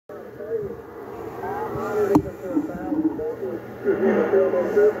Yep, I'm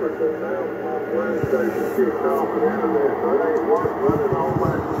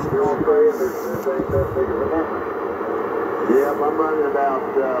running about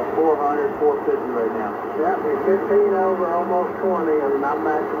 400, 450 right now. Yep, you're 15 over, almost 20, and I'm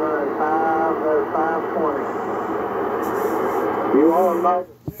back to running 520. You all know.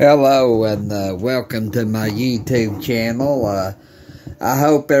 Hello and welcome to my YouTube channel. I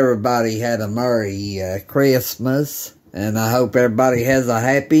hope everybody had a Merry Christmas, and I hope everybody has a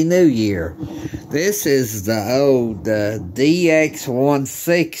Happy New Year. This is the old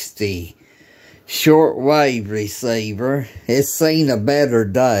DX160 shortwave receiver. It's seen a better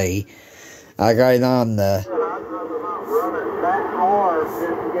day. I got it on the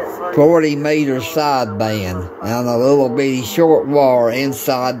 40 meter sideband on a little bitty short wire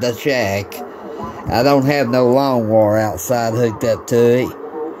inside the shack. I don't have no long wire outside hooked up to it. Okay,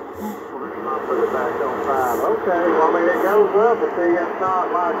 well, I mean, it goes up, but see, it's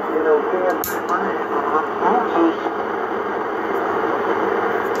not like, you know,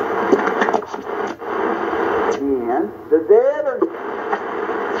 10. The dead or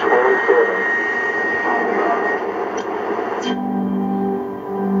 27.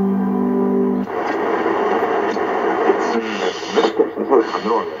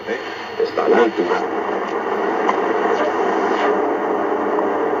 Está la última.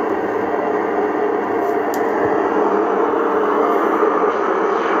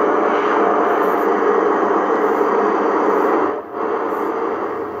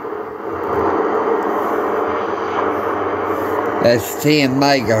 That's 10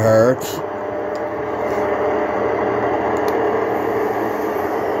 megahertz.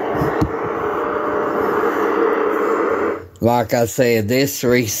 Like I said, this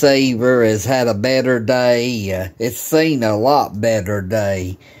receiver has had a better day. It's seen a lot better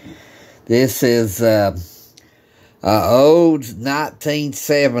day. This is an old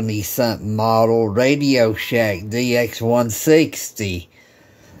 1970-something model RadioShack DX160.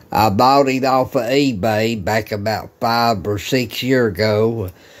 I bought it off of eBay back about 5 or 6 years ago.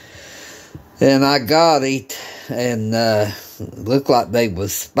 And I got it, and looked like they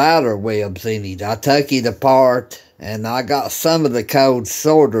was spider webs in it. I took it apart, and I got some of the cold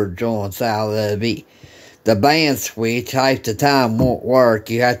solder joints out of it. The band switch, half the time, won't work.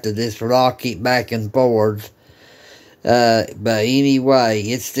 You have to just rock it back and forth. But anyway,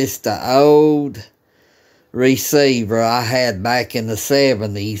 it's just the old receiver I had back in the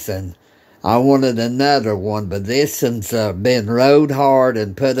 70s, and I wanted another one, but this one's been rode hard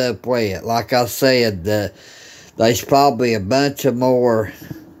and put up wet. Like I said, there's probably a bunch of more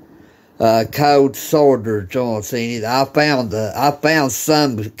cold solder joints in it. I found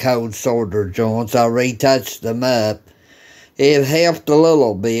some cold solder joints. I retouched them up. It helped a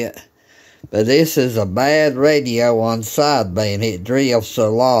little bit, but this is a bad radio on sideband. It drifts a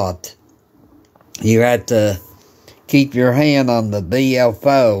lot. You have to keep your hand on the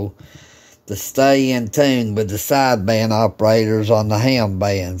BFO to stay in tune with the sideband operators on the ham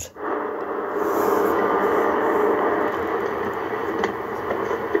bands.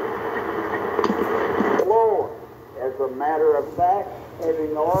 Lord, as a matter of fact,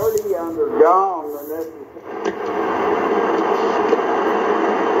 having already undergone the necessary.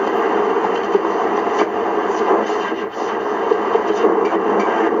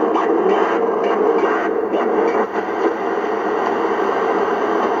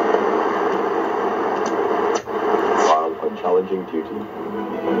 Challenging duty.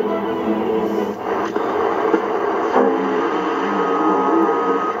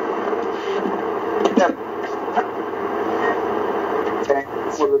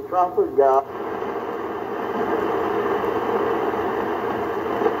 For the trumpet guy.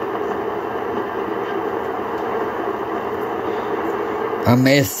 I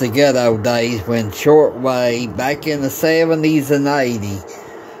miss the good old days when shortwave, back in the 70s and 80s,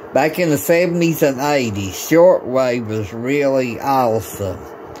 back in the 70s and 80s, shortwave was really awesome.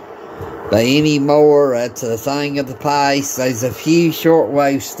 But anymore, that's a thing of the past. There's a few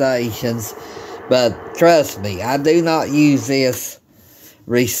shortwave stations, but trust me, I do not use this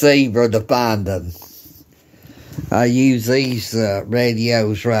receiver to find them. I use these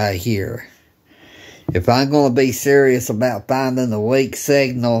radios right here. If I'm going to be serious about finding a weak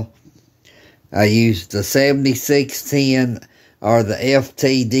signal, I use the 7610 or the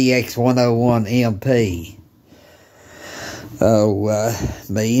FT-DX101MP.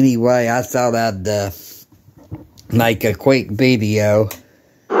 But anyway, I thought I'd make a quick video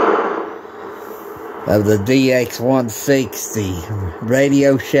of the DX160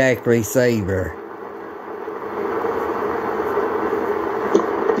 RadioShack receiver.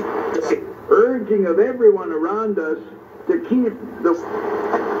 urging of everyone around us to keep the...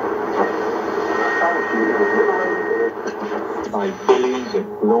 By billions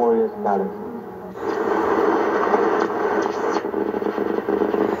of glorious galaxies.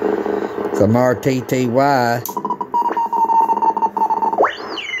 Some RTTY.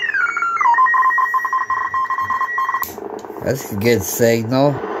 That's a good signal.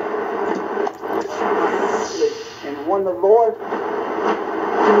 And when the voice...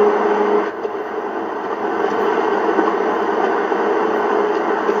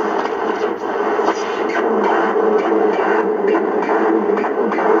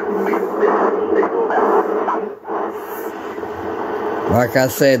 Like I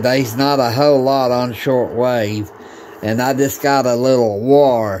said, there's not a whole lot on shortwave, and I just got a little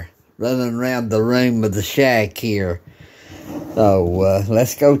wire running around the room of the shack here. So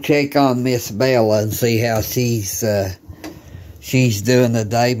let's go check on Miss Bella and see how she's doing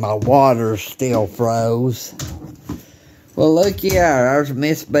today. My water's still froze. Well, look, yeah, there's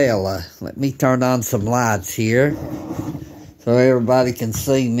Miss Bella. Let me turn on some lights here so everybody can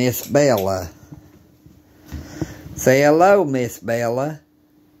see Miss Bella. Say hello, Miss Bella.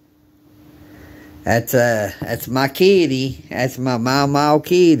 That's my kitty. That's my mama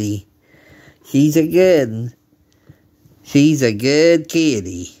kitty. She's a good one. She's a good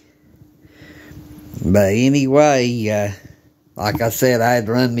kitty. But anyway, like I said, I had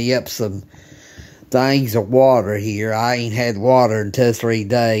to run me up some things of water here. I ain't had water in 2 or 3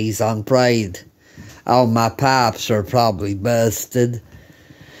 days. I'm afraid all my pipes are probably busted.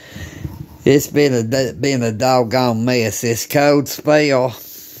 It's been a doggone mess, this cold spell.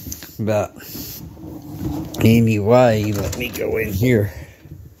 But anyway, let me go in here.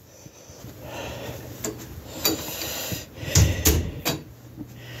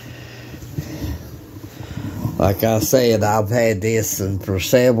 Like I said, I've had this for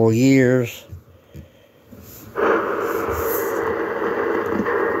several years.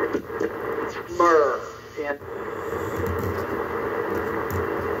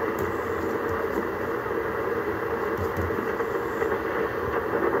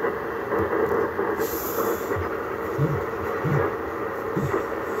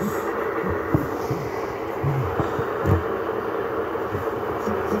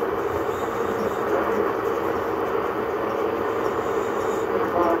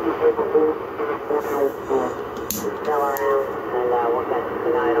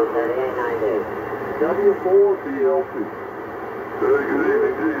 W4BLP. Good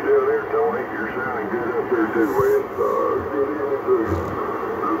evening to you down there, Tony. You're sounding good up there too, man. Good evening to you.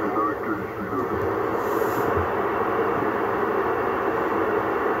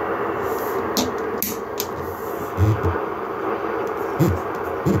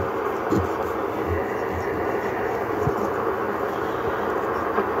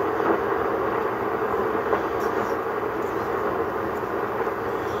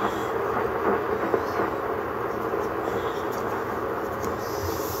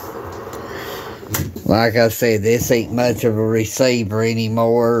 Like I said, this ain't much of a receiver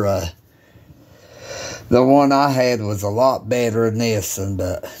anymore. The one I had was a lot better than this one,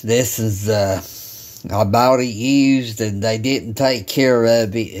 but this is, I bought it used and they didn't take care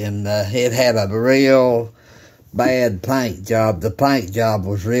of it, and it had a real bad paint job. The paint job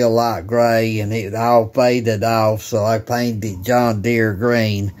was real light gray and it all faded off, so I painted it John Deere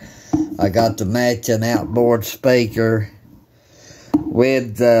green. I got the matching outboard speaker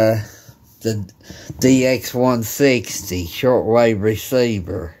with the DX160 shortwave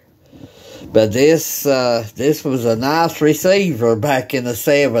receiver. But this was a nice receiver back in the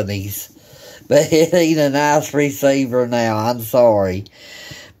 70s. But it ain't a nice receiver now, I'm sorry.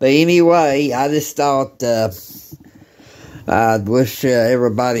 But anyway, I just thought I'd wish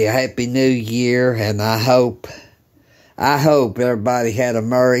everybody a Happy New Year, and I hope everybody had a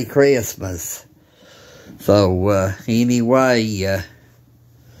Merry Christmas. So anyway,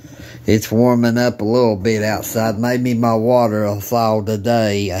 it's warming up a little bit outside. Maybe my water will thaw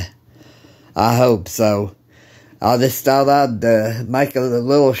today. I hope so. I just thought I'd make a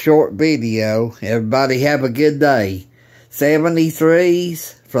little short video. Everybody have a good day.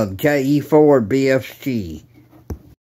 73s from KE4 BFG.